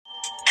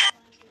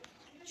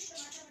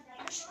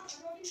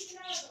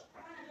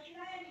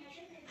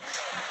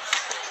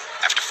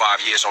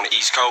5 years on the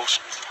East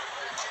Coast,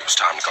 it was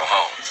time to go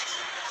home.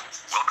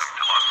 Welcome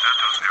to Los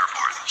Santos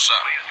Airport. What's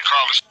up?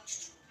 Carlos.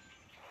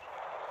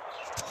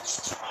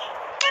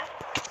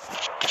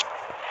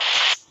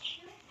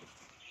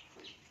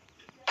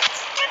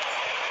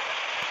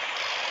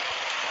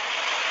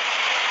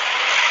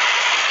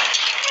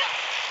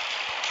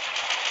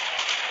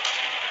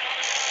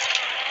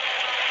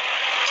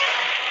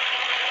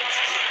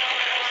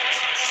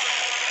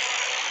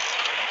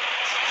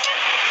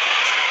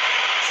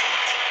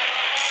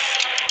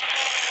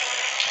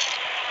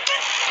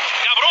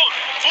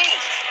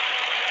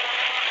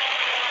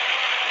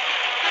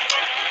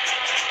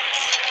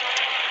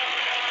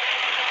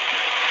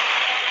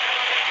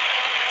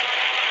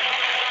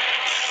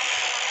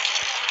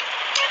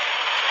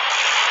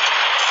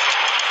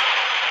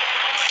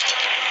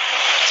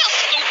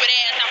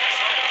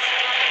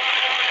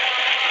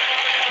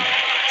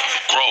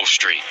 Grove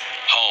Street,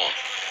 home.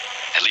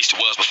 At least it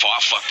was before I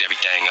fucked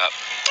everything up.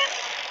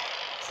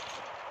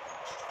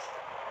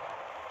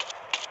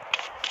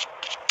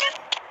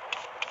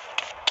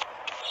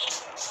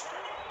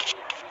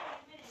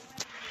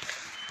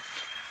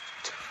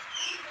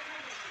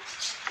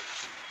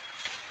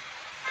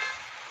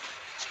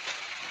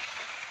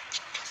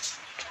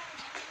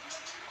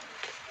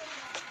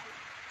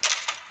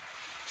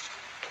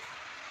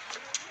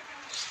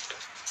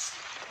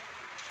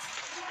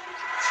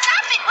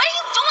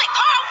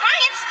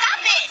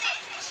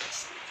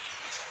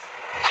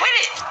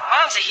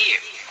 Moms are here.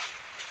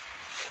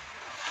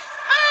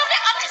 Mom,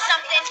 they're up to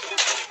something.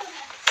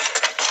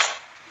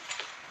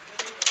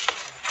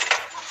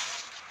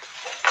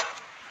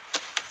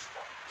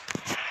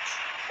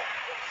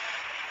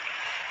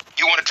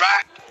 You want to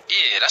drive?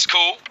 Yeah, that's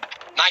cool.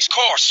 Nice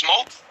car,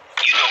 Smoke.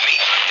 You know me.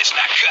 It's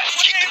not cut.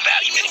 Keep the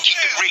value in it. Keep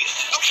it real.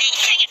 Okay,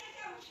 take it.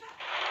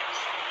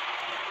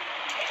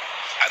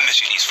 I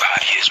miss you these 5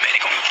 years, man.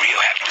 They're gonna be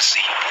real happy to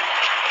see you.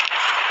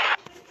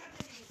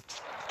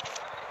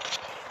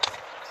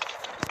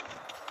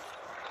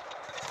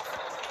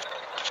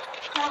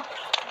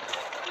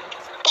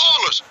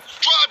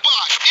 Drive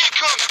by,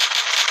 incoming.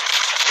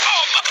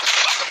 Oh,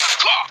 motherfucker, my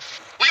car.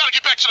 We gotta get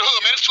back to the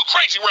hood, man. It's too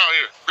crazy around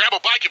here. Grab a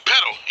bike and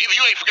pedal. Either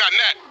you ain't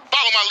forgotten that.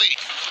 Follow my lead.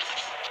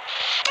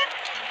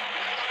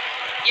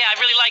 Yeah,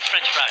 I really like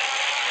French fries.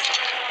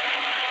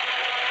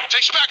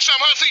 Takes you back some,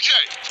 huh, CJ?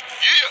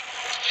 Yeah.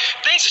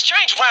 Things has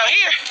changed around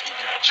here.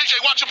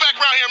 CJ, watch your back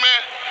around here,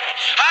 man.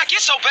 How'd it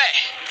get so bad?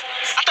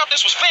 I thought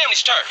this was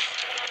family's turf.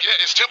 Yeah,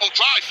 it's Temple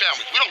Drive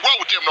family. We don't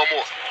roll with them no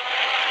more.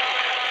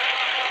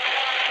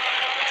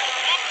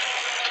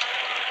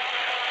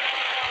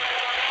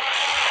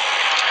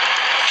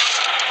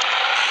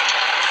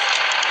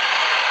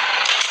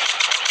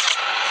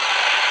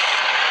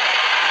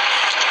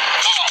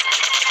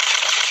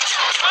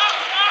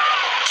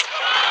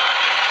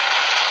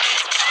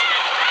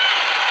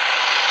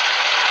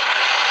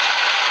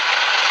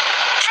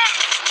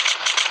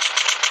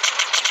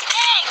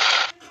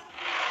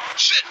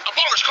 Shit, a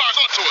bonus car's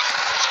onto us.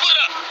 Split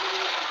up.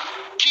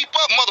 Keep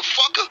up,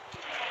 motherfucker.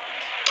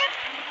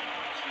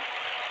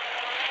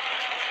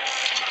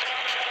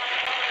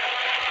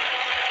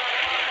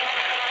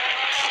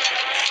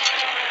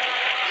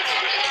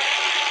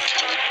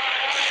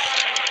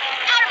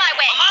 Out of my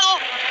way.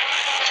 Amado?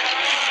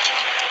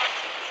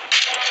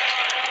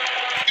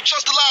 You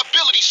just a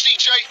liability,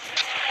 CJ.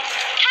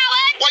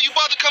 Coward! Why you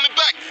bother coming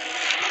back?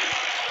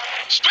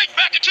 Straight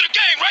back into the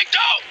game, right,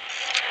 dog?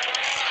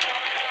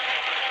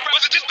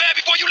 Was it this bad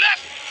before you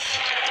left?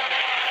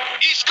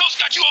 East Coast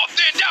got you all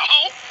thinned out,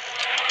 home.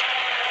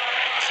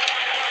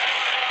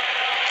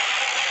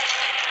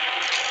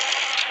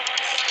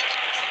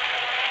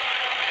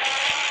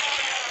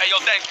 Hey, yo,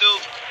 thanks,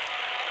 dude.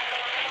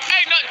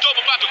 Ain't nothing dope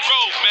about the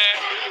Grove, man.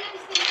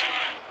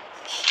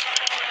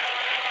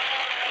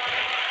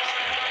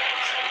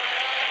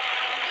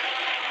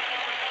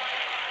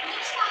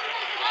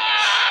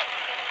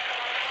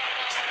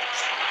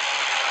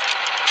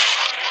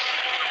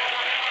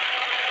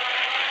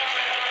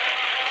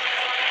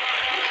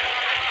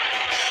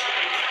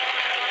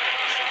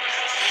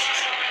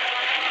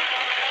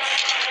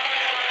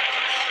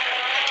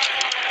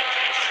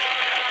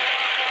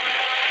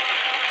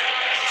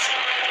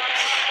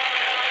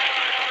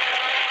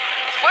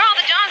 Where are all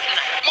the Johns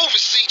tonight? Move it,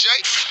 CJ.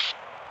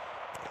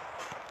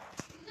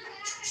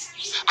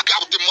 I got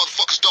with them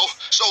motherfuckers, though.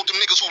 Sold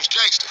them niggas who's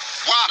gangster.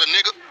 Wilder,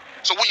 nigga.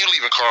 So when you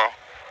leaving, Carl?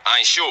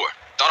 I ain't sure.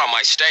 Thought I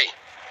might stay.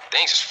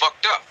 Things is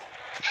fucked up.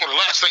 Well, the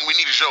last thing we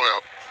need is your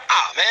help.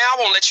 Ah, man, I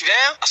won't let you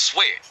down. I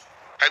swear.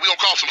 Hey, we gonna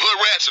call some hood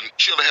rats and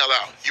chill the hell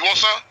out. You want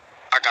some?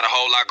 I got a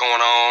whole lot going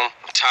on.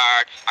 I'm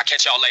tired. I'll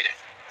catch y'all later.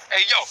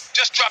 Hey, yo,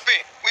 just drop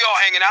in. We all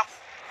hanging out.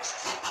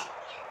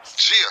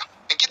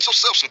 Yeah, and get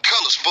yourself some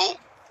colors, fool.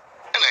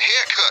 And a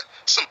haircut.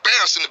 It's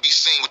embarrassing to be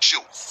seen with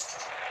you.